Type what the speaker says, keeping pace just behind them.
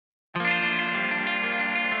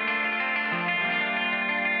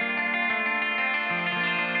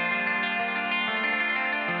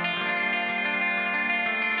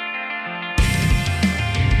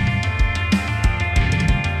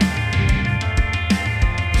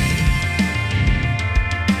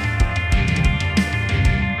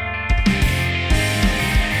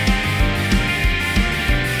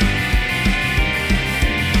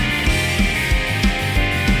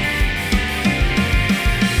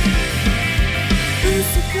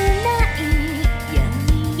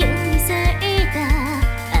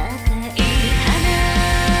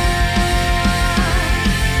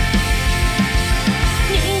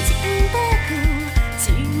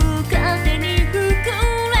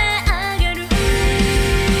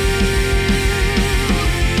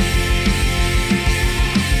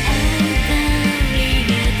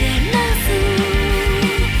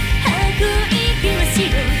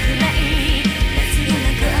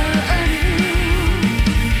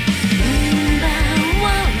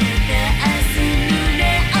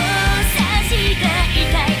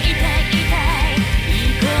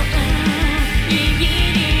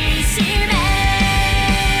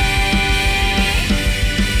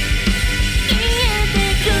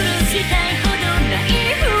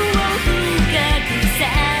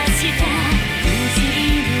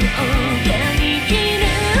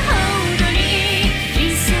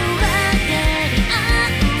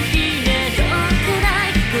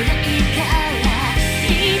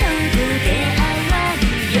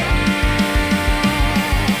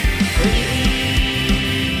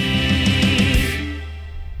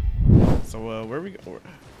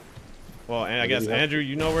Well, and I guess Andrew,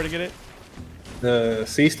 you know where to get it. The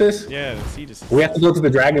cestus? Yeah, the cestus. We have to go to the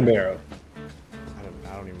dragon barrow.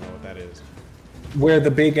 I don't even know what that is. Where the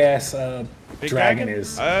big ass dragon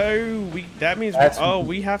is. Oh, that means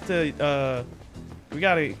we have to we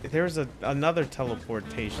gotta. There's another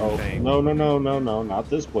teleportation thing. No, not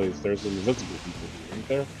this place. There's invisible people here, ain't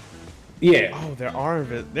there? Yeah. Oh, there are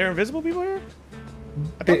invisible people here.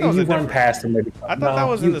 I thought you run past them. Maybe. I thought that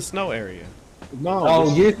was in the snow area. No,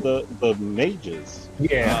 the mages.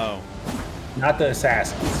 Yeah. Oh. Not the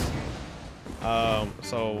assassins.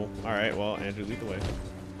 So, all right. Well, Andrew, lead the way.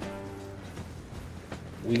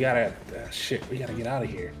 We gotta shit. We gotta get out of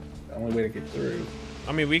here. The only way to get through.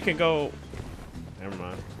 I mean, we could go. Never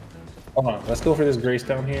mind. Hold on. Let's go for this gray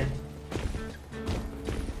stone here.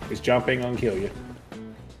 It's jumping on kill you.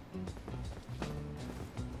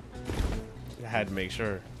 I had to make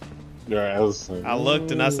sure. Yeah, I looked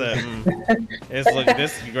and I said,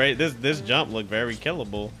 this jump looked very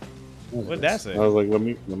killable. What'd that say? I was like, let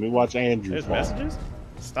me watch Andrew. There's messages.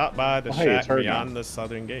 Stop by the shack beyond the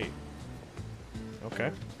southern gate.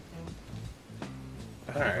 Okay.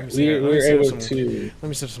 All right. We're able to. Let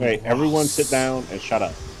me sip some. Wait, everyone sit down and shut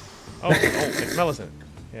up. Oh, it's Millicent.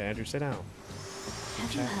 Yeah, Andrew, sit down.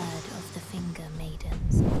 Have you heard of the Finger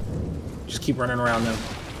Maidens? Just keep running around them.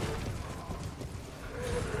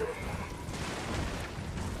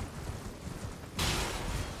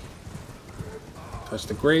 Touch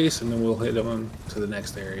the grace, and then we'll hit them to the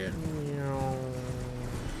next area.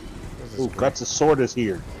 Ooh, Guts' sword is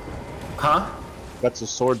here. Huh? Guts'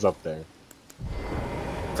 sword's up there.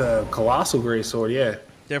 The colossal great sword, yeah.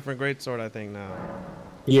 Different great sword, I think now.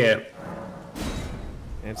 Yeah.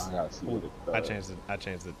 And I changed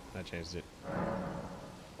it.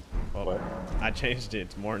 Well, what? I changed it.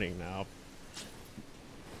 It's morning now.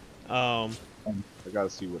 I gotta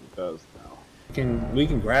see what it does now. We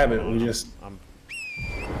can grab it. We just.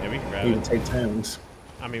 Yeah, we can grab we it. can take turns.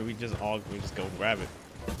 I mean, we just go grab it.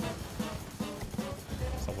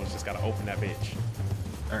 Someone's just gotta open that bitch.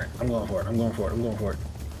 All right, I'm going for it.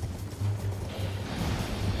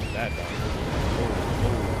 That dog.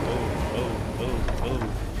 Oh.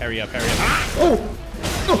 Hurry up. Ah!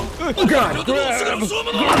 Oh God! I'm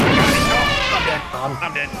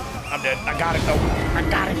dead. I got it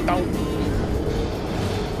though.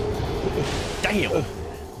 Damn.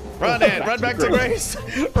 Run back to Grace.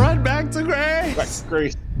 Run back to Grace. Back to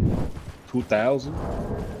Grace. 2,000.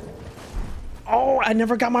 Oh, I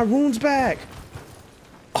never got my runes back.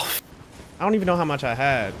 Oh, I don't even know how much I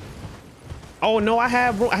had. Oh no, I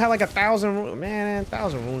had like 1,000. Man,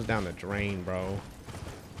 1,000 runes down the drain, bro.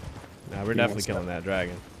 Nah, we're definitely killing that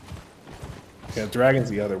dragon. Yeah,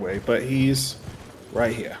 dragon's the other way, but he's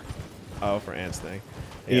right here. Oh, for Ant's thing.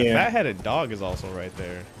 Yeah, fat-headed dog is also right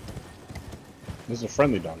there. This is a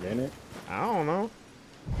friendly dog, ain't it? I don't know.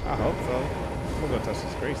 I hope so. I'm gonna go touch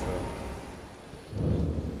this Grace though.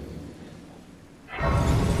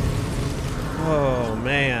 Oh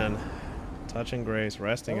man, touching Grace,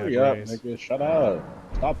 resting at Grace. Nigga, shut up!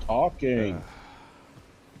 Stop talking.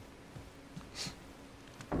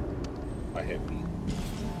 I hit me.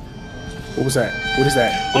 What was that? What is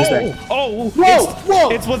that? Oh! Whoa!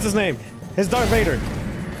 It's what's his name? It's Darth Vader.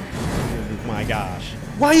 Oh my gosh.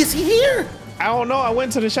 Why is he here? I don't know. I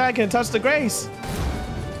went to the shack and touched the Grace.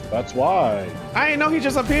 That's why. I didn't know he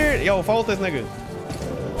just appeared. Yo, fold this nigga.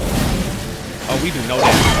 Oh, we do know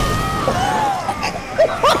that.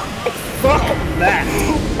 Fuck that.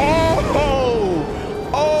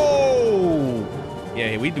 Oh!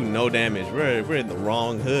 Yeah, we do no damage. We're in the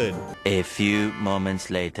wrong hood. A few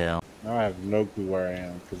moments later. Now I have no clue where I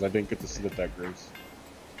am because I didn't get to sit at that Grace.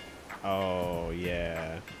 Oh,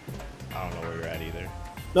 yeah. I don't know where you're at either.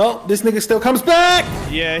 No, this nigga still comes back.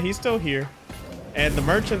 Yeah, he's still here. And the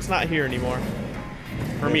merchant's not here anymore.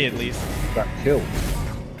 For me, at least. Got killed.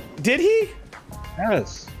 Did he?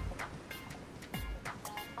 Yes.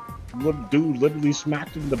 Little dude literally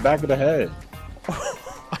smacked him in the back of the head.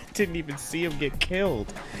 I didn't even see him get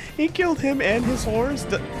killed. He killed him and his horse.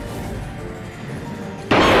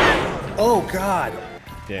 Oh, God.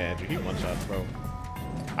 Yeah, Andrew, he one-shots, bro.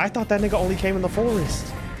 I thought that nigga only came in the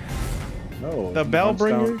forest. No. The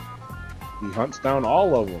Bellbringer? He hunts down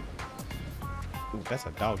all of them. Ooh, that's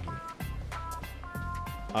a doggy.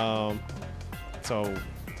 So,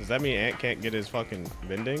 does that mean Ant can't get his fucking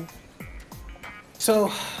bending?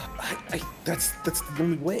 So, that's the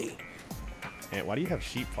only way. Ant, why do you have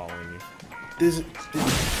sheep following you? This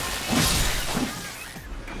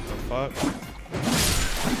Fuck.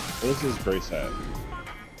 What is his Grace at?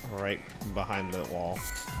 Right behind the wall.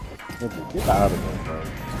 Get out of there, bro.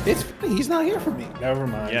 he's not here for me. Never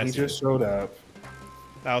mind. Yes, he just showed up.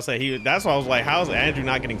 I would say that's why I was like, how's Andrew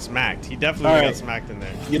not getting smacked? He definitely got smacked in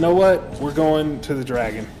there. You know what? We're going to the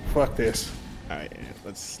dragon. Fuck this. All right,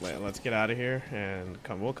 let's get out of here and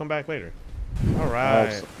we'll come back later. All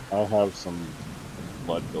right. I have some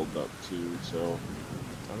blood built up too, so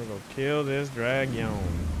I'm gonna go kill this dragon.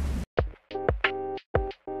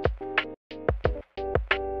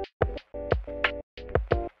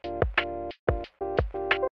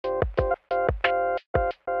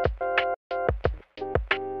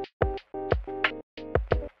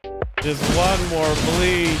 Just one more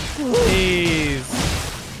bleed, please.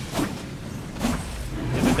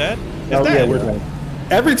 Is it dead? It's Oh dead. yeah, we're done.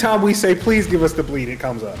 Every time we say please give us the bleed, it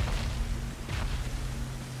comes up.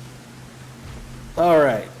 All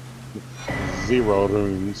right. 0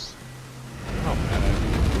 runes. Oh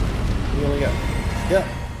man. We only got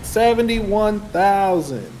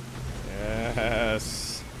 71,000.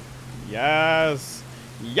 Yes. Yes.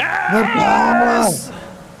 Yes.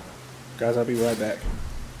 Guys, I'll be right back.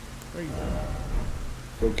 Where you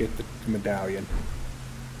Go get the medallion.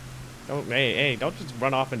 Hey, don't just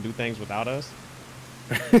run off and do things without us.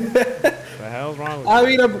 The hell's wrong with you? I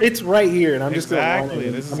mean, it's right here, and I'm just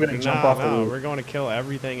exactly. gonna. I'm gonna jump off the roof. We're gonna kill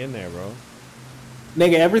everything in there, bro.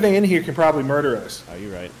 Nigga, everything in here can probably murder us. Oh,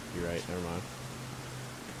 you're right. You're right. Never mind.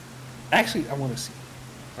 Actually, I want to see.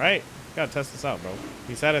 Right? Gotta test this out, bro.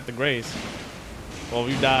 He sat at the grace. Well,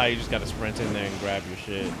 if you die, you just gotta sprint in there and grab your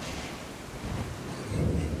shit.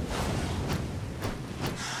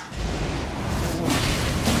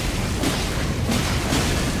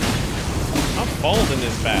 I'm folding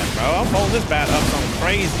this bat, bro. I'm folding this bat up something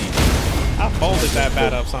crazy. I folded that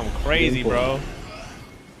bat up something crazy, bro.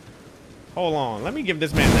 Hold on. Let me give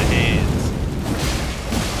this man the hands.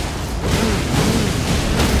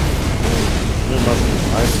 It must be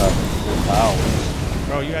nice having 4 powers.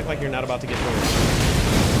 Bro, you act like you're not about to get yours.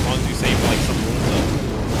 As long as you save like some runes up.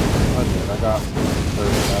 I did. I got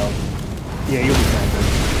 30,000. Yeah, you'll be fine,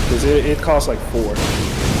 because it costs like 4.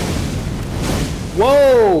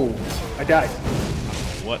 Whoa! I died.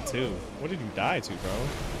 What to? What did you die to, bro?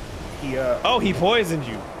 He Oh, he poisoned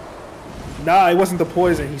you. Nah, it wasn't the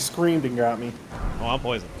poison. He screamed and got me. Oh, I'm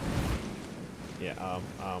poisoned. Yeah,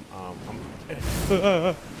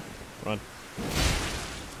 run.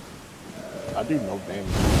 I do no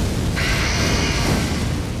damage.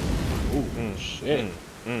 Ooh, shit.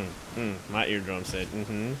 My eardrum said,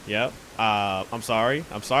 yep. I'm sorry.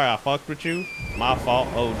 I'm sorry I fucked with you. My fault,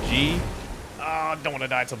 OG. I don't want to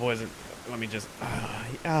die to poison. Let me just,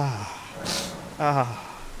 that's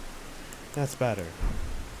better.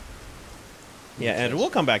 Yeah, and we'll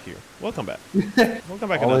come back here. We'll come back. We'll come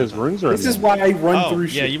back All another his time. runes are. This is why I run through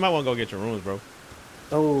yeah, shit. you might want to go get your runes, bro.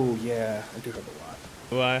 Oh, yeah. I do have a lot.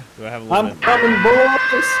 Do I? Do I have a little I'm bit? coming,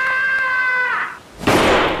 boys!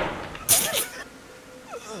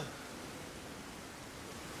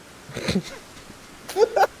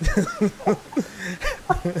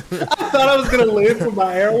 I thought I was going to live for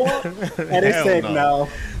my airwalk, and it Hell said no. no.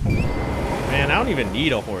 Man, I don't even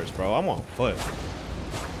need a horse, bro. I'm on foot.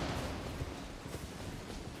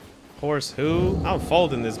 Horse who? I'm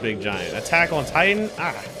folding this big giant. Attack on Titan?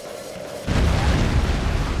 Ah.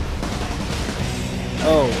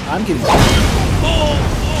 Oh, I'm getting... Oh,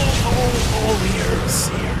 ears.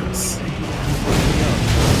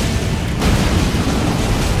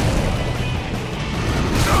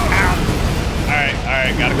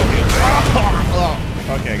 Alright, gotta go heal.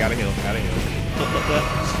 Okay, gotta heal.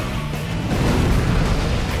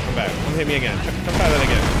 Come back. Come hit me again. Come try that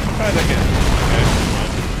again. Okay,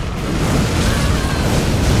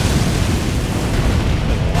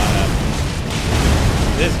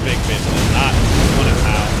 this big bitch is not gonna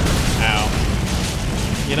ow.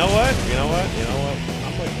 You know what? I'm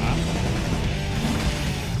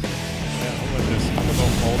gonna go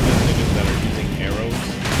hold these niggas that are using arrows.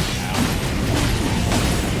 Ow.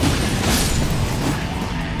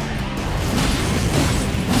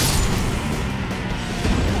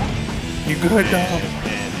 You good, dog?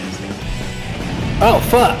 Oh,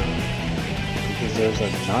 fuck! Because there's a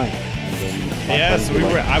giant. And then my Yes,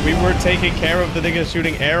 friends we were taking care of the niggas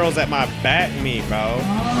shooting arrows at my bat meat, bro.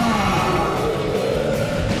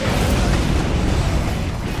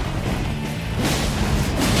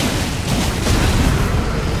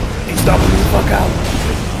 He's stopping me the fuck out.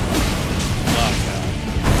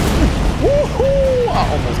 Woohoo! I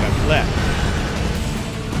almost got left.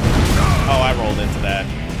 Oh, I rolled into that.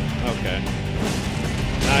 Okay.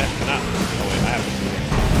 Oh wait, I have to do it.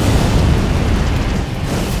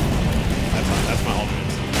 That's my ultimate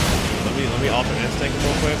instinct. Let me ultimate instinct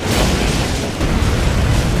real quick. Hold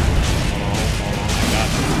on, I got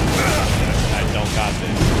this. I don't got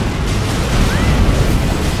this.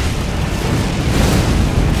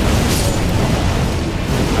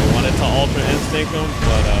 outthink him,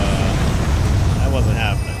 but that wasn't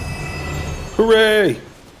happening. Hooray!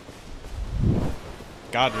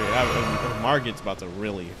 God, Margit's about to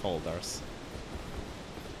really hold us.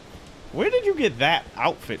 Where did you get that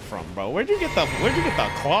outfit from, bro? Where'd you get the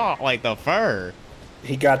claw, like the fur?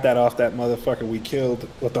 He got that off that motherfucker we killed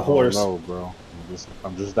with the horse. No, bro.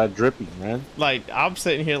 I'm just that drippy, man. Like, I'm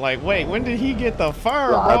sitting here like, wait, when did he get the fur,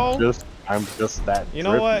 Bro, bro? I'm just that You know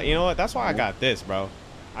drippy. what? You know what? That's why I got this, bro.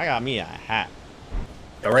 I got me a hat.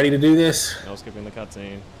 Y'all ready to do this? No skipping the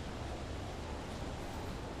cutscene.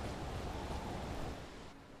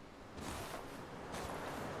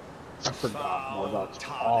 I forgot more about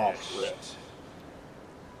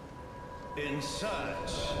In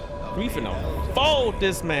search We finna fold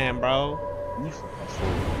this man, bro.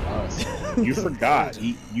 You forgot.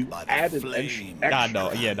 You added extra. God,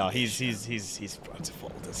 no, yeah, no, he's about to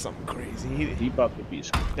fold. That's something crazy. He about to be.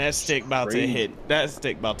 That stick about to hit. That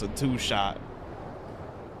stick about to two-shot.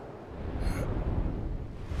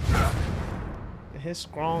 His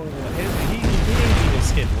strong. He ain't even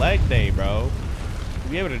skip leg day, bro.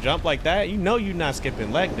 You be able to jump like that? You know you're not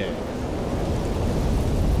skipping leg day.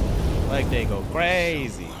 Leg day go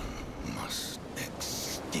crazy. must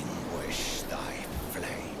extinguish thy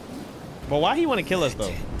flame. But why he want to kill us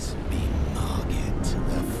though? Be Margit the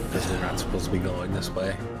Because we're not supposed to be going this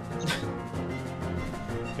way. Because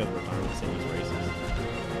we're trying to say he's racist.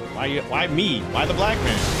 Why me? Why the black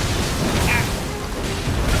man? Ah.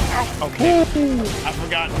 Ow, okay. I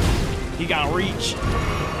forgot. He got reach.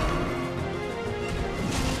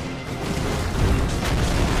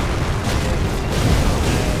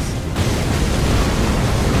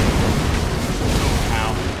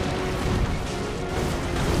 Ow.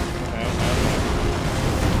 Okay.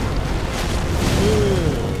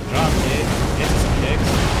 Ooh, drop kick. Get some kicks.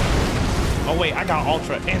 Oh wait, I got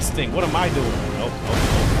Ultra Instinct. What am I doing? Nope.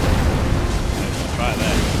 Let's try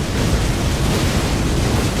that.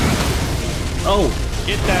 Oh,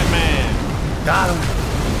 Get that man. got him.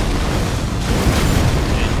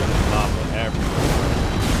 And you're gonna pop with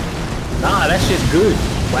everything. Nah, that shit's good.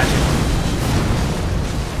 Watch it.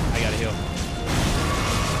 I gotta heal.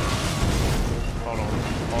 Hold on.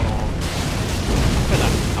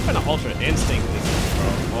 I'm gonna Ultra Instinct this, bro.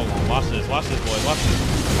 Hold on. Watch this, boys. Watch this.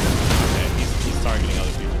 Okay, he's targeting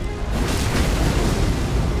other people.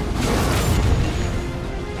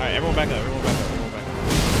 Alright, everyone back up.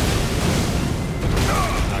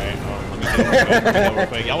 Alright, let me get real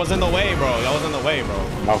quick. Y'all was in the way, bro.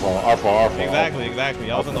 Our fault. Exactly.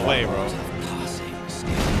 Y'all was in the way, bro. Hold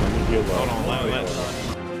on, let.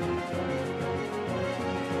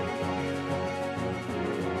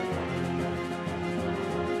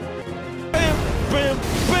 Bam.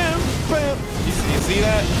 You see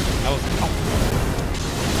that? That was. Oh.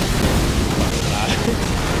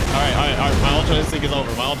 Alright. My Ultra Instinct is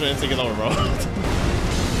over. Bro.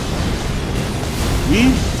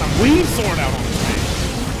 Weave sword out on this man.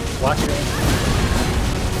 Watch it.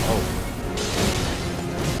 Oh.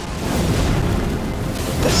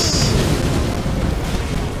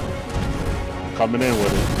 Coming in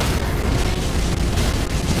with it.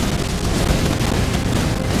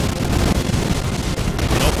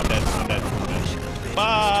 Nope, I'm dead.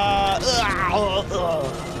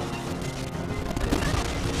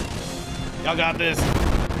 Y'all got this.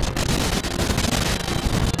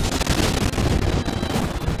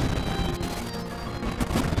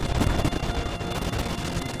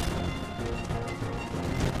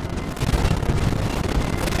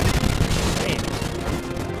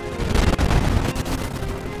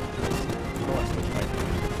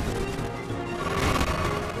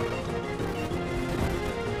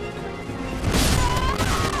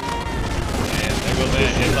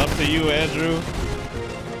 It's up to you, Andrew.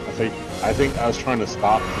 I think I was trying to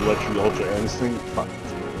stop to let you Ultra Instinct.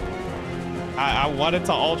 I wanted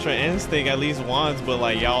to Ultra Instinct at least once, but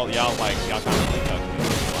like y'all kind of like ducked me.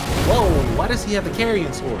 Whoa, why does he have the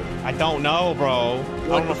carrying sword? I don't know, bro.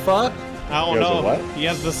 What the fuck? I don't He has a know. what? He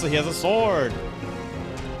has a sword.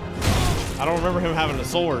 I don't remember him having a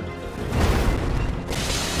sword.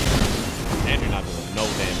 And you're not doing no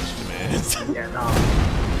damage to man. Yeah, no.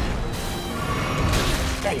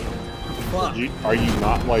 Damn. Fuck. Are you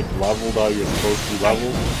not like leveled how you're supposed to be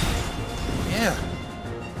leveled? Yeah.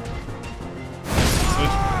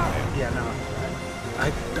 Yeah, no.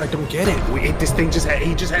 I don't get it. This thing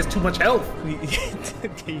he just has too much health.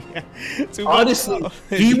 Yeah, too Honestly, much.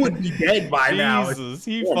 he would be dead by now. Jesus,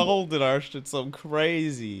 he folded our shit so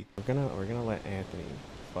crazy. We're gonna let Anthony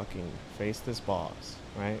fucking face this boss,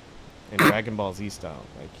 right? In Dragon Ball Z style.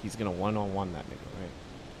 Like he's gonna one-on-one that nigga, right?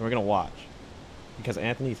 And we're gonna watch. Because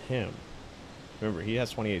Anthony's him. Remember, he has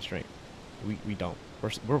 28 strength. We don't.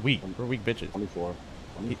 We're weak. We're weak bitches. 24.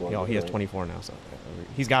 He has 24 now, so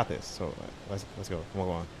he's got this. So let's go. Come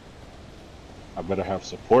on. I better have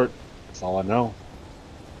support. That's all I know.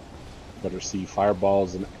 Better see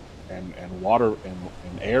fireballs and water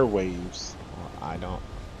and air waves. I don't.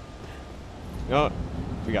 No,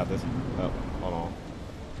 we got this. Oh, hold on.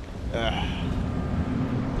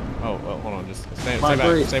 Oh, hold on. Just stay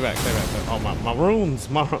back. Oh, my runes.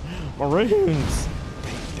 My runes.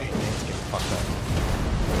 Dang, it's getting fucked up.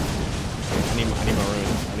 I need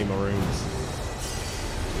my runes.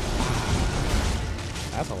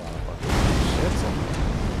 That's a lot of fucking shit.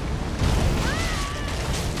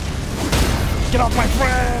 Get off my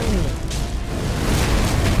friend!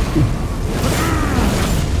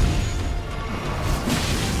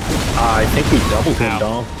 I think we doubled him,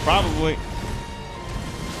 dog. Probably.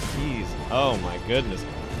 Jeez. Oh my goodness.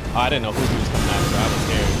 Oh, I didn't know who he was coming after. I was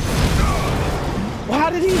scared. Why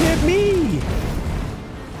did he hit me?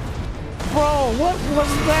 Bro, what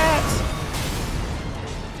was that?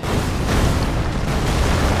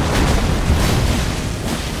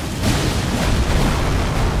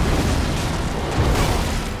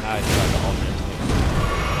 Nice, like the alternate.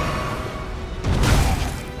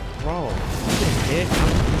 Bro, hit. I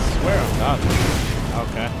swear I'm dodging.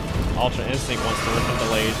 Okay. Ultra Instinct wants to look at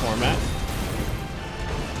delayed format.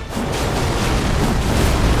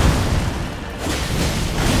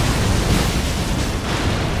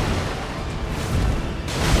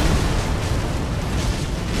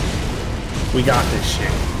 We got this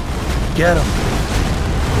shit. Get him.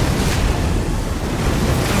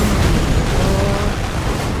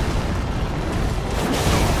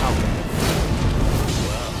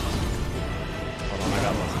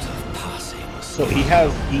 So he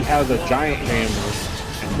has a giant hammer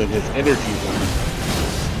and then his energy one.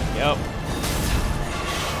 Yep.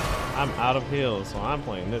 I'm out of heals, so I'm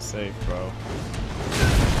playing this safe, bro.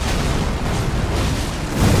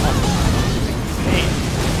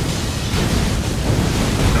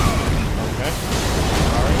 Okay.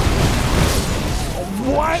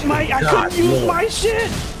 What? I couldn't use my shit.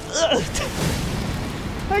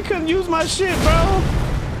 I couldn't use my shit, bro.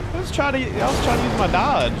 I was trying to use my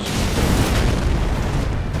dodge.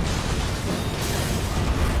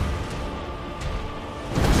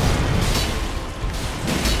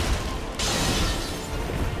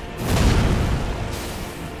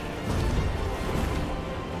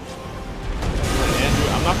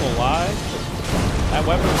 I'm not gonna lie, that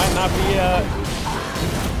weapon might not be it.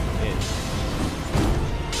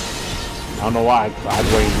 I don't know why I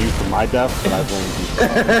blame you for my death, but I blame you for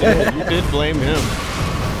Yeah, you did blame him. I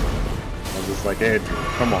was just like, Andrew,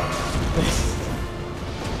 come on.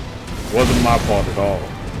 It wasn't my fault at all.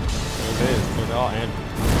 It is. It was all Andrew.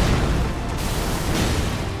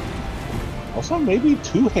 Also, maybe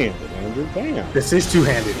two-handed, Andrew. Damn. This is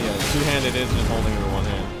two-handed. Yeah, two-handed is just holding it with one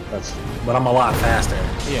hand. That's But I'm a lot faster.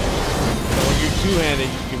 Yeah. So when you're two-handed,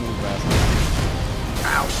 you can move faster.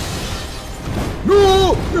 Ow.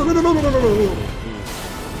 No! No.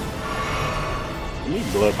 you need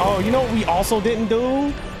blood. Oh, you know what we also didn't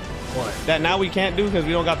do? What? That now we can't do because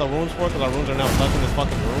we don't got the runes for it because our runes are now stuck in this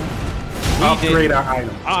fucking room. Upgrade our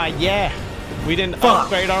item. Yeah. We didn't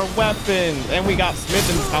upgrade our weapons and we got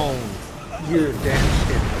smithing stones. You're damn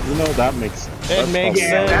shit. You know that makes sense. It makes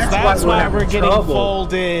Yeah, sense. That's why we're getting trouble.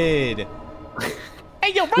 folded.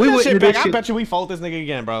 Hey, yo, run We that wouldn't shit do back. this I shit. bet you we fold this nigga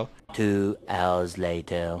again, bro. 2 hours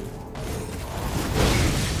later.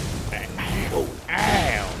 Ow.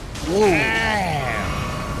 Ow.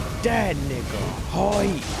 That nigga.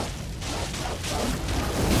 Hoy.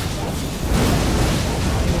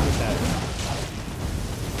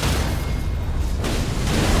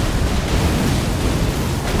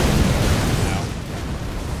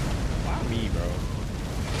 Why me, bro?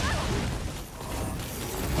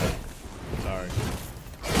 Sorry.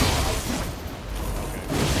 Okay.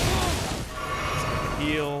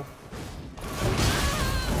 Heal.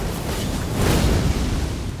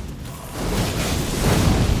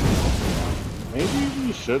 Maybe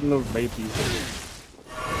we shouldn't have made these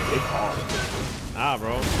big hard. Nah,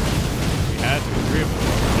 bro. We had to. 3 of us.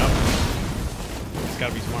 Nope. Just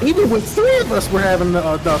gotta be smart. Even with 3 of us, we're having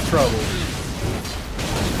enough trouble.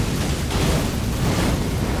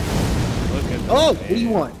 Look at Oh, this what do you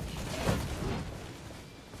man. want?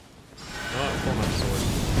 Oh, pull my sword.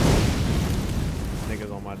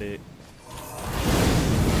 Niggas on my dick.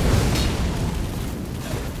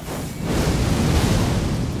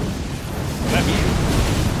 Is that me?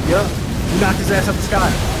 Yup. You knocked his ass up the sky.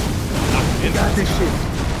 Knock him You into got the this sky. shit.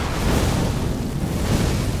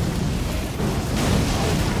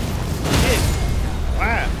 Shit.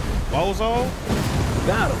 Wow. Bozo?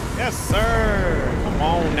 got him. Yes, sir. Come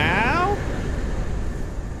on now.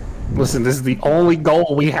 Listen, this is the only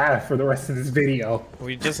goal we have for the rest of this video.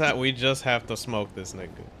 We just have to smoke this nigga.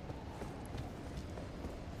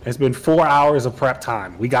 It's been 4 hours of prep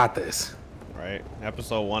time. We got this. Right?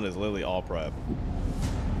 Episode 1 is literally all prep.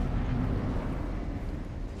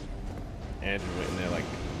 Andrew went in there like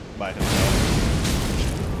by himself.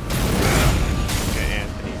 Okay,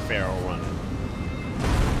 Anthony Farrell running.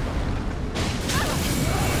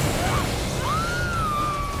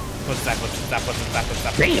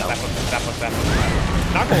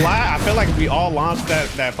 Not gonna lie, I feel like if we all launched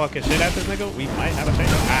that fucking shit at this nigga, we might have a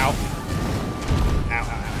chance. Ow. Ow,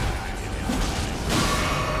 ow,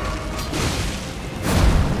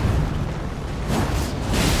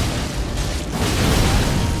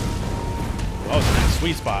 I was in that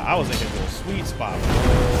sweet spot. I was in his little sweet spot.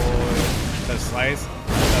 That slice.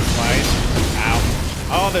 That slice. Ow.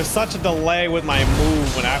 Oh, there's such a delay with my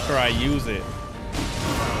move when after I use it.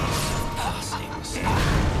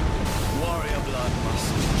 Warrior blood must.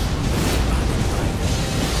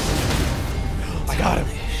 I got him.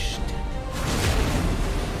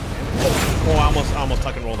 Oh, I almost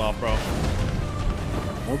tuck and rolled off, bro.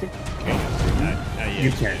 Okay.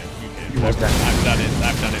 You can. You can. I've done it.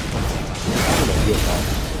 I've done it 20 times.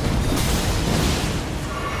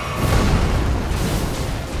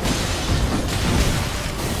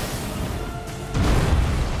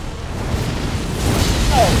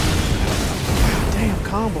 Oh! Damn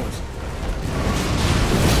combos.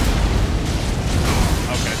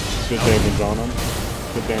 Okay. Good damage on him.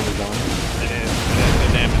 Good damage on him. It is.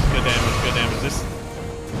 Good damage. Good damage. Good damage. This.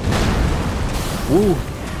 Woo.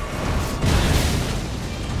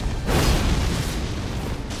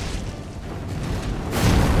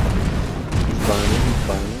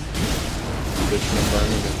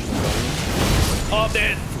 Oh,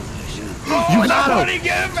 dead. You got him.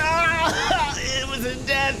 It was a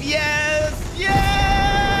death. Yes.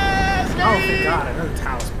 Yes. Oh, thank God. Another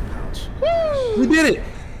talisman pouch. Woo. We did it.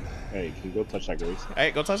 Hey, can you go touch that grace?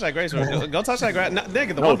 Hey, go touch that grace. Go touch that grass. No,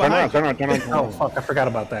 nigga, the No, one turn behind. around, turn around. Oh, fuck. I forgot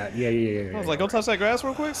about that. Yeah. I was like, go touch that grass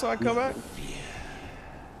real quick so I can come back.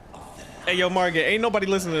 Hey, yo, Margaret, ain't nobody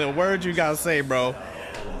listening to the words you gotta say, bro.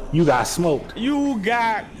 You got smoked. You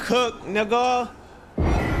got cooked, nigga.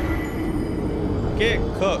 Get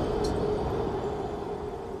cooked.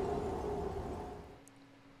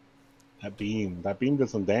 That beam did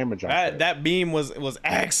some damage. That beam was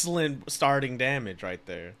excellent starting damage right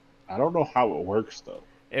there. I don't know how it works though.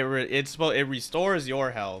 It restores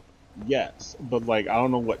your health. Yes, but like I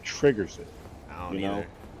don't know what triggers it. I don't either.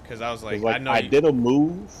 Because I was like, like I know I did a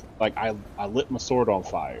move, like I lit my sword on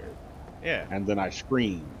fire. Yeah. And then I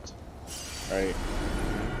screamed. Right.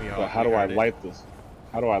 But how we do I heard it. light this?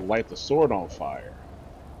 How do I light the sword on fire?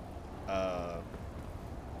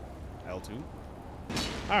 L2.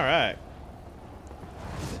 All right.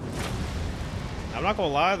 I'm not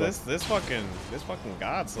gonna lie, this fucking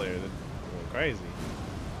Godslayer is going crazy.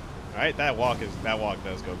 All right, that walk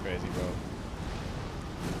does go crazy,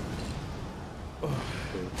 bro.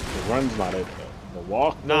 The run's not it though. The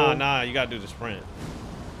walk. Though, Nah, you gotta do the sprint.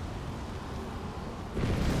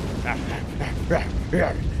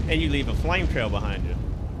 And you leave a flame trail behind you.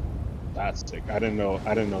 That's sick. I didn't know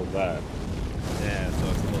that. Yeah, so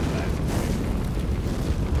it's a little faster.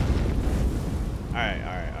 All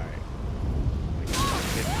right.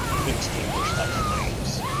 Extinguish thy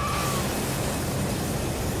flames.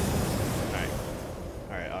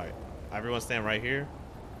 All right. Everyone stand right here.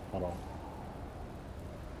 Hold on.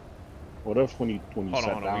 What if when you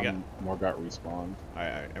sat on, down, Morgott respawned? All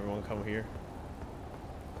right. Everyone come here.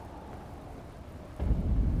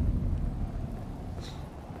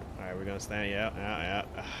 All right, we're gonna stand. Yeah.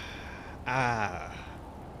 Ah.